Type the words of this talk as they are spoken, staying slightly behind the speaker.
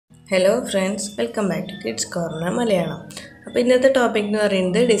Hello friends, welcome back to Kids Corner Malayalam. അപ്പോൾ ഇന്നത്തെ topic എന്ന്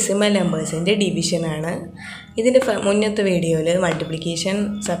പറയുന്നത് ഡെസിമൽ നമ്പേഴ്സിൻ്റെ ഡിവിഷൻ ആണ്. ഇതിൻ്റെ മുന്നത്തെ വീഡിയോയിൽ മൾട്ടിപ്ലിക്കേഷൻ,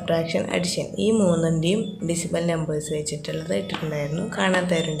 സബ്ട്രാക്ഷൻ, അഡിഷൻ ഈ മൂന്നിൻ്റെയും ഡെസിമൽ നമ്പേഴ്സ് വെച്ചിട്ടുള്ളത് ഇട്ടിട്ടുണ്ടായിരുന്നു.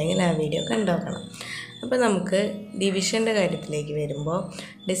 കാണാത്തവരുണ്ടെങ്കിൽ ആ വീഡിയോ കണ്ടുനോക്കണം. അപ്പോൾ നമുക്ക് ഡിവിഷൻ്റെ കാര്യത്തിലേക്ക് വരുമ്പോൾ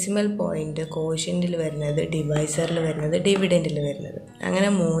ഡെസിമൽ പോയിൻ്റ് കോഷ്യൻറ്റിൽ വരുന്നത്, ഡിവൈസറിൽ വരുന്നത്, ഡിവിഡൻറ്റിൽ വരുന്നത്,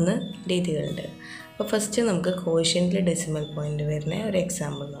 അങ്ങനെ മൂന്ന് രീതികളുണ്ട്. അപ്പോൾ ഫസ്റ്റ് നമുക്ക് കോഷ്യൻറ്റിൽ ഡെസിമൽ പോയിൻ്റ് വരുന്ന ഒരു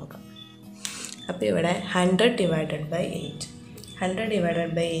എക്സാമ്പിൾ നോക്കാം. അപ്പോൾ ഇവിടെ 100 ഡിവൈഡഡ് ബൈ 8. 100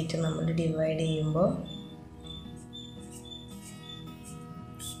 ഡിവൈഡഡ് ബൈ 8 നമ്മൾ ഡിവൈഡ് ചെയ്യുമ്പോൾ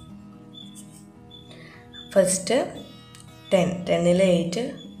first 10. 10ൽ 8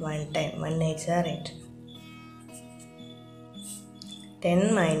 1 time, 1 8s are 8. 10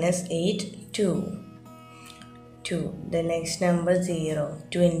 minus 8 2. The next number 0.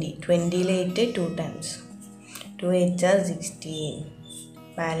 20. 20ൽ 8 2 times. 2 8s are 16.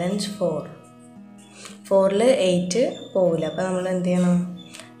 Balance 4. 4ൽ 8 പോവില്ല. അപ്പോൾ നമ്മൾ എന്ത് ചെയ്യണം?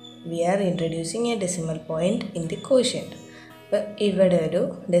 We are introducing a decimal point in the quotient. അപ്പോൾ ഇവിടെ ഒരു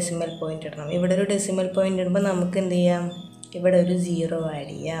ഡെസിമൽ പോയിൻ്റ് ഇടണം. ഇവിടെ ഒരു ഡെസിമൽ പോയിൻ്റ് ഇടുമ്പോൾ നമുക്ക് എന്ത് ചെയ്യാം? ഇവിടെ ഒരു 0 ആഡ്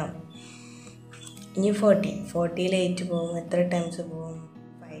ചെയ്യാം. ഇനി 40. 40ൽ 8 പോകും. എത്ര ടൈംസ് പോകും?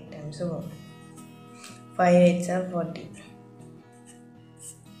 5 ടൈംസ് പോകും. 5 8s are 40.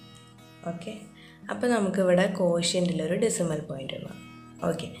 ഓക്കെ, അപ്പോൾ നമുക്കിവിടെ കോഷ്യൻറ്റിലൊരു ഡെസിമൽ പോയിൻ്റ് ഇടണം.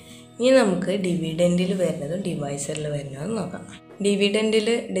 ഓക്കെ, ഇനി നമുക്ക് ഡിവിഡൻറ്റിൽ വരുന്നതും ഡിവൈസറിൽ വരുന്നതും നോക്കാം. ഡിവിഡൻറ്റിൽ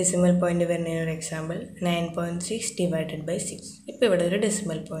decimal point വരുന്നതിനൊരു example 9.6 divided by 6. ഇപ്പോൾ ഇവിടെ ഒരു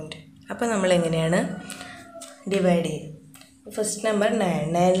ഡെസിമൽ പോയിൻ്റ്. അപ്പോൾ നമ്മൾ എങ്ങനെയാണ് ഡിവൈഡ് ചെയ്യുക? First number 9.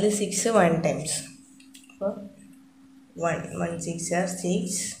 9ൽ 6 1 ടൈംസ്. അപ്പോൾ 1 6 are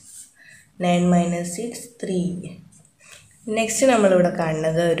 6. 9 minus 6 3. നെക്സ്റ്റ് നമ്മളിവിടെ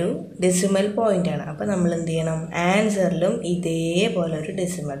കാണുന്നത് ഒരു ഡെസിമൽ പോയിൻ്റാണ്. അപ്പോൾ നമ്മൾ എന്ത് ചെയ്യണം? ആൻസറിലും ഇതേപോലെ ഒരു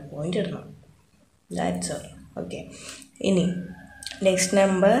ഡെസിമൽ പോയിൻ്റ് ഇടണം. That's all. ഓക്കെ, ഇനി നെക്സ്റ്റ്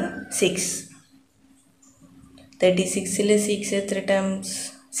നമ്പർ 6. 36ൽ 6 എത്ര ടൈംസ്?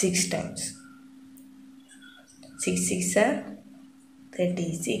 6 ടൈംസ്. 6 6 are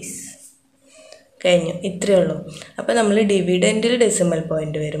 36. കഴിഞ്ഞു. ഇത്രയേ ഉള്ളൂ. അപ്പോൾ നമ്മൾ ഡിവിഡൻറ്റിൽ ഡെസിമൽ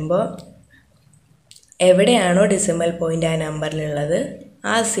പോയിൻ്റ് വരുമ്പോൾ എവിടെയാണോ ഡെസിമൽ പോയിൻ്റ് ആ നമ്പറിലുള്ളത്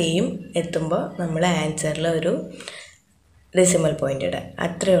ആ സെയിം എത്തുമ്പോൾ നമ്മൾ ആൻസറിൽ ഒരു ഡെസിമൽ പോയിൻ്റ് ഇടുക.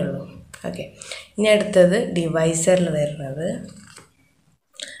 അത്രയേ ഉള്ളൂ. ഓക്കെ, ഇനി അടുത്തത് ഡിവൈസറിൽ വരുന്നത്.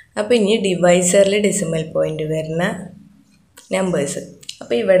 അപ്പോൾ ഇനി ഡിവൈസറിൽ ഡെസിമൽ പോയിൻ്റ് വരുന്ന നമ്പേഴ്സ്.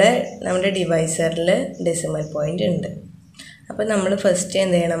 അപ്പോൾ ഇവിടെ നമ്മുടെ ഡിവൈസറിൽ ഡെസിമൽ പോയിൻ്റ് ഉണ്ട്. അപ്പോൾ നമ്മൾ ഫസ്റ്റ്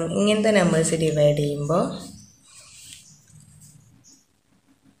എന്ത് ചെയ്യണം? ഇങ്ങനത്തെ നമ്പേഴ്സ് ഡിവൈഡ് ചെയ്യുമ്പോൾ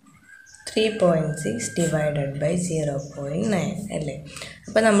 3.6 ഡിവൈഡഡ് ബൈ 0.9 അല്ലേ?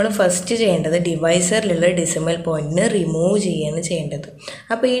 അപ്പോൾ നമ്മൾ ഫസ്റ്റ് ചെയ്യേണ്ടത് ഡിവൈസറിലുള്ള ഡെസിമൽ പോയിൻറ്റിന് റിമൂവ് ചെയ്യുകയാണ് ചെയ്യേണ്ടത്.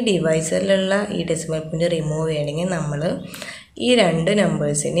 അപ്പോൾ ഈ ഡിവൈസറിലുള്ള ഈ ഡെസിമൽ പോയിൻറ്റ് റിമൂവ് ചെയ്യണമെങ്കിൽ നമ്മൾ ഈ രണ്ട്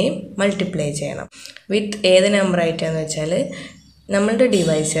നമ്പേഴ്സിനെയും മൾട്ടിപ്ലൈ ചെയ്യണം. വിത്ത് ഏത് നമ്പർ ആയിട്ടാണെന്ന് വെച്ചാൽ നമ്മളുടെ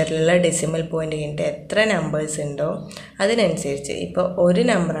ഡിവൈസറിലുള്ള ഡെസിമൽ പോയിൻ്റ് കഴിഞ്ഞിട്ട് എത്ര നമ്പേഴ്സ് ഉണ്ടോ അതിനനുസരിച്ച്. ഇപ്പോൾ ഒരു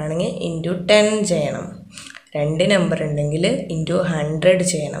നമ്പറാണെങ്കിൽ ഇൻറ്റു 10 ചെയ്യണം. 2 നമ്പർ ഉണ്ടെങ്കിൽ ഇൻറ്റു 100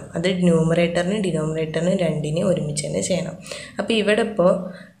 ചെയ്യണം. അത് ന്യൂമറേറ്ററിനും ഡിനോമിനേറ്ററിനും രണ്ടിനെയും ഒരുമിച്ച് തന്നെ ചെയ്യണം. അപ്പോൾ ഇവിടെ ഇപ്പോൾ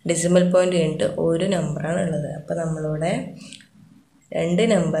ഡെസിമൽ പോയിൻ്റ് കഴിഞ്ഞിട്ട് ഒരു നമ്പറാണ് ഉള്ളത്. അപ്പോൾ നമ്മളിവിടെ 2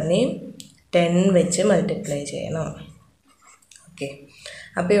 നമ്പറിനെയും 10 വെച്ച് മൾട്ടിപ്ലൈ ചെയ്യണം. ഓക്കെ,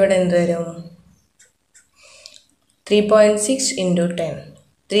 അപ്പോൾ ഇവിടെ എന്ത് വരും? 3.6 ഇൻറ്റു 10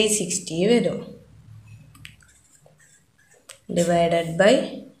 360 വരും. Divided by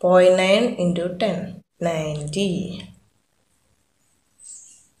 0.9 into 10 90.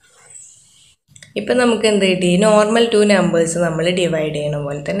 ഇപ്പം നമുക്ക് എന്ത് കിട്ടി? നോർമൽ 2 നമ്പേഴ്സ് നമ്മൾ ഡിവൈഡ് ചെയ്യണ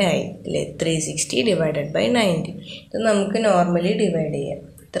പോലെ തന്നെ ആയി അല്ലേ? 360 ഡിവൈഡഡ് ബൈ 90. ഇത് നമുക്ക് നോർമലി ഡിവൈഡ് ചെയ്യാം.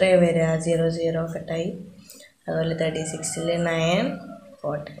 ഇത്രയും വരിക 0 0 കട്ടായി. അതുപോലെ 36ൽ 9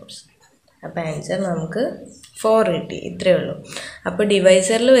 4 ടൈംസ്. അപ്പോൾ ആൻസർ നമുക്ക് 4 കിട്ടി. ഇത്രയേ ഉള്ളൂ. അപ്പോൾ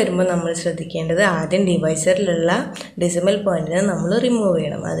ഡിവൈസറിൽ വരുമ്പോൾ നമ്മൾ ശ്രദ്ധിക്കേണ്ടത് ആദ്യം ഡിവൈസറിലുള്ള ഡെസിമൽ പോയിൻറ്റിനെ നമ്മൾ റിമൂവ്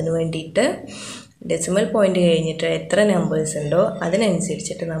ചെയ്യണം. അതിന് വേണ്ടിയിട്ട് ഡെസിമൽ പോയിൻ്റ് കഴിഞ്ഞിട്ട് എത്ര നമ്പേഴ്സ് ഉണ്ടോ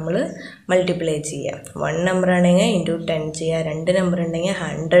അതിനനുസരിച്ചിട്ട് നമ്മൾ മൾട്ടിപ്ലൈ ചെയ്യുക. 1 നമ്പർ ആണെങ്കിൽ ഇൻറ്റു 10 ചെയ്യുക. 2 നമ്പർ ഉണ്ടെങ്കിൽ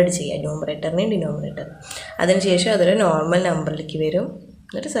 100 ചെയ്യുക, ന്യൂമറേറ്ററിനെയും ഡിനോമിനേറ്ററും. അതിനുശേഷം അതൊരു നോർമൽ നമ്പറിലേക്ക് വരും.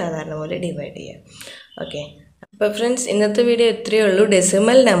 എന്നിട്ട് സാധാരണ പോലെ ഡിവൈഡ് ചെയ്യുക. ഓക്കെ, അപ്പോൾ ഫ്രണ്ട്സ് ഇന്നത്തെ വീഡിയോ ഇത്രയേ ഉള്ളൂ,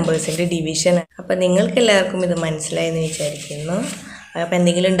 ഡെസിമൽ നമ്പേഴ്സിൻ്റെ ഡിവിഷൻ. അപ്പോൾ നിങ്ങൾക്ക് എല്ലാവർക്കും ഇത് മനസ്സിലായെന്ന് വിചാരിക്കുന്നു. അപ്പോൾ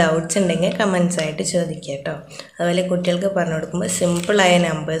എന്തെങ്കിലും ഡൗട്ട്സ് ഉണ്ടെങ്കിൽ കമൻസ് ആയിട്ട് ചോദിക്കുക കേട്ടോ. അതുപോലെ കുട്ടികൾക്ക് പറഞ്ഞു കൊടുക്കുമ്പോൾ സിമ്പിളായ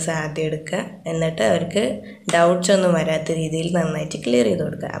നമ്പേഴ്സ് ആദ്യം എടുക്കുക. എന്നിട്ട് അവർക്ക് ഡൗട്ട്സ് ഒന്നും വരാത്ത രീതിയിൽ നന്നായിട്ട് ക്ലിയർ ചെയ്ത്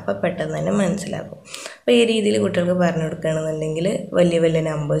കൊടുക്കുക. അപ്പോൾ പെട്ടെന്ന് തന്നെ മനസ്സിലാക്കും. അപ്പോൾ ഈ രീതിയിൽ കുട്ടികൾക്ക് പറഞ്ഞു കൊടുക്കുകയാണെന്നുണ്ടെങ്കിൽ വലിയ വലിയ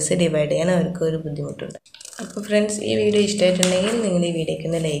നമ്പേഴ്സ് ഡിവൈഡ് ചെയ്യാൻ അവർക്ക് ഒരു ബുദ്ധിമുട്ടുണ്ട്. അപ്പോൾ ഫ്രണ്ട്സ്, ഈ വീഡിയോ ഇഷ്ടമായിട്ടുണ്ടെങ്കിൽ നിങ്ങൾ ഈ വീഡിയോയ്ക്ക്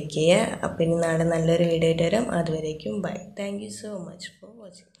ഒന്ന് ലൈക്ക് ചെയ്യുക. അപ്പോൾ ഇനി നാളെ നല്ലൊരു വീഡിയോ ആയിട്ട് വരാം. അതുവരേക്കും by. Thank you so much for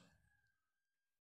watching.